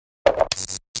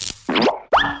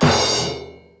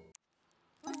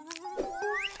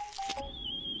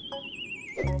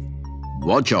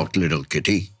Watch out, little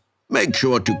kitty. Make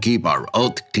sure to keep our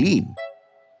Earth clean.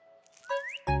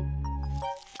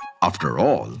 After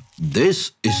all,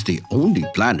 this is the only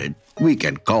planet we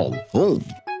can call home.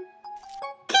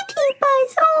 Kitty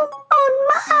Pie's home on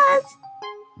Mars.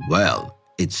 Well,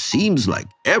 it seems like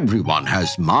everyone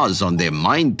has Mars on their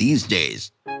mind these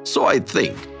days. So I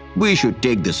think we should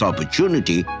take this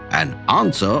opportunity and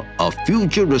answer a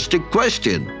futuristic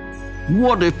question.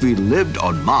 What if we lived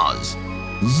on Mars?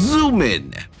 Zoom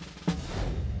in!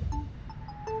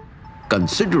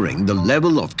 Considering the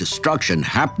level of destruction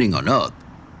happening on Earth,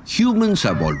 humans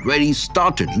have already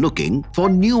started looking for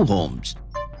new homes.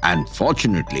 And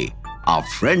fortunately, our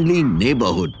friendly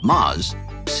neighborhood Mars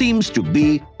seems to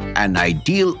be an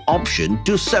ideal option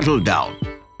to settle down.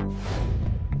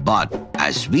 But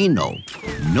as we know,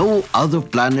 no other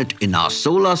planet in our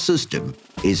solar system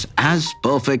is as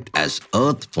perfect as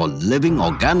Earth for living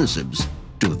organisms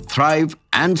to thrive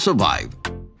and survive.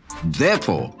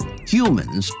 Therefore,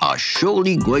 humans are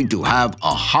surely going to have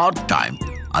a hard time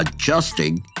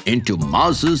adjusting into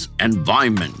Mars's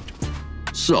environment.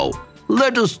 So,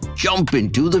 let us jump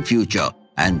into the future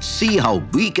and see how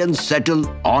we can settle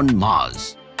on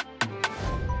Mars.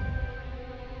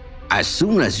 As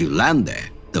soon as you land there,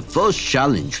 the first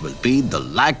challenge will be the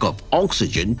lack of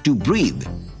oxygen to breathe,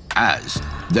 as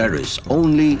there is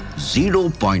only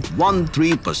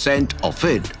 0.13% of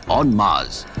it on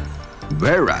Mars,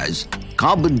 whereas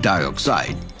carbon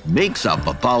dioxide makes up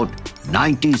about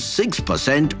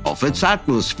 96% of its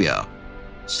atmosphere.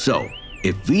 So,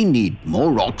 if we need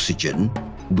more oxygen,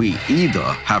 we either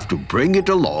have to bring it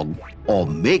along or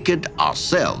make it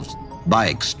ourselves by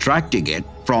extracting it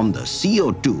from the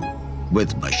CO2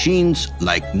 with machines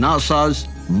like NASA's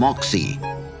Moxie.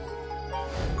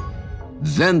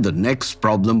 Then the next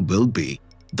problem will be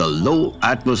the low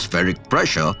atmospheric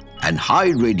pressure and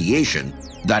high radiation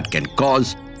that can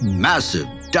cause massive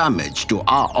damage to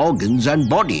our organs and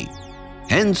body.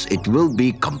 Hence, it will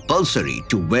be compulsory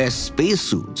to wear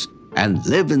spacesuits and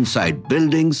live inside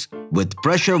buildings with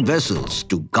pressure vessels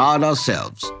to guard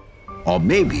ourselves. Or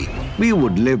maybe we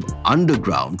would live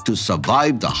underground to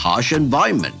survive the harsh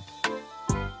environment.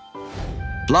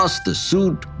 Plus, the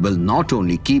suit will not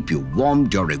only keep you warm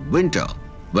during winter,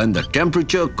 when the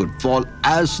temperature could fall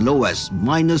as low as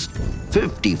minus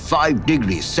 55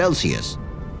 degrees Celsius,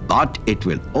 but it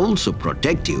will also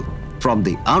protect you from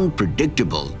the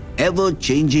unpredictable,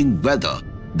 ever-changing weather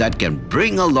that can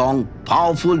bring along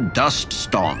powerful dust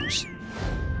storms.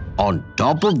 On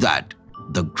top of that,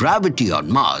 the gravity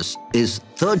on Mars is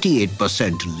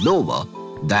 38% lower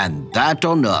than that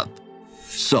on Earth.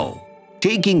 So,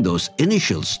 taking those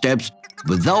initial steps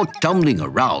without tumbling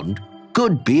around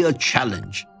could be a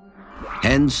challenge.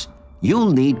 Hence,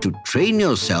 you'll need to train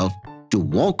yourself to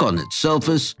walk on its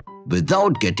surface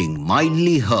without getting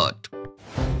mildly hurt.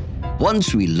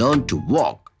 Once we learn to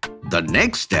walk, the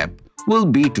next step will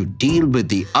be to deal with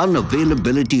the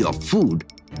unavailability of food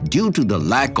due to the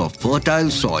lack of fertile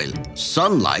soil,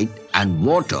 sunlight, and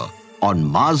water on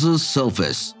Mars's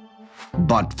surface.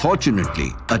 But fortunately,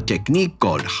 a technique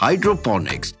called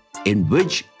hydroponics, in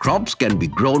which crops can be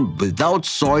grown without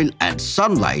soil and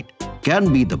sunlight,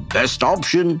 can be the best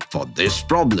option for this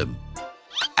problem.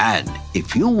 And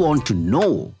if you want to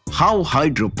know how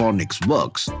hydroponics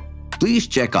works, please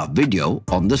check our video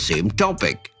on the same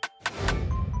topic.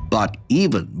 But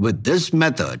even with this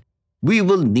method, we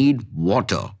will need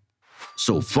water.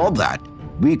 So for that,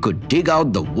 we could dig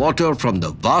out the water from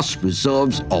the vast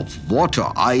reserves of water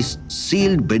ice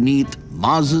sealed beneath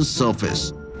Mars's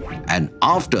surface. And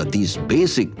after these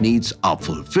basic needs are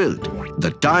fulfilled, the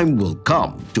time will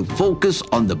come to focus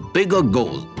on the bigger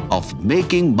goal of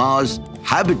making Mars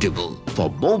habitable for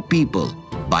more people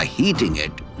by heating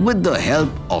it with the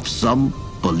help of some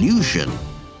pollution.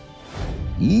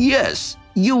 Yes,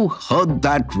 you heard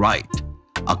that right.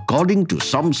 According to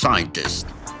some scientists,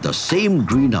 the same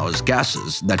greenhouse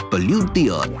gases that pollute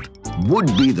the Earth would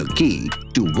be the key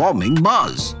to warming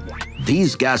Mars.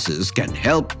 These gases can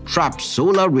help trap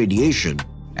solar radiation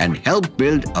and help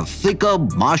build a thicker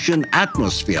Martian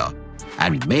atmosphere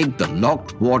and make the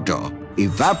locked water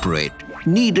evaporate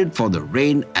needed for the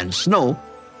rain and snow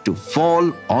to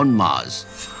fall on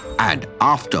Mars. And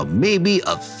after maybe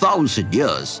 1,000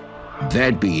 years,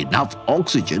 there'd be enough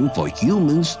oxygen for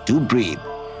humans to breathe.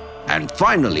 And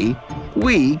finally,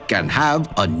 we can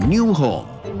have a new home.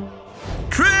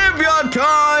 Trivia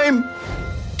time!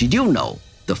 Did you know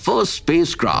the first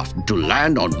spacecraft to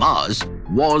land on Mars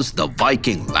was the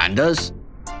Viking landers?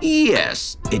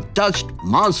 Yes, it touched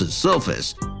Mars's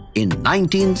surface in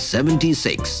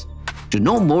 1976. To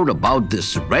know more about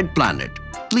this red planet,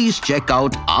 please check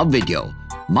out our video,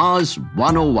 Mars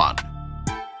 101.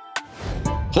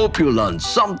 Hope you learned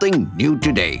something new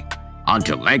today.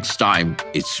 Until next time,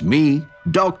 it's me,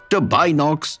 Dr.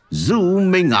 Binocs,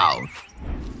 zooming out.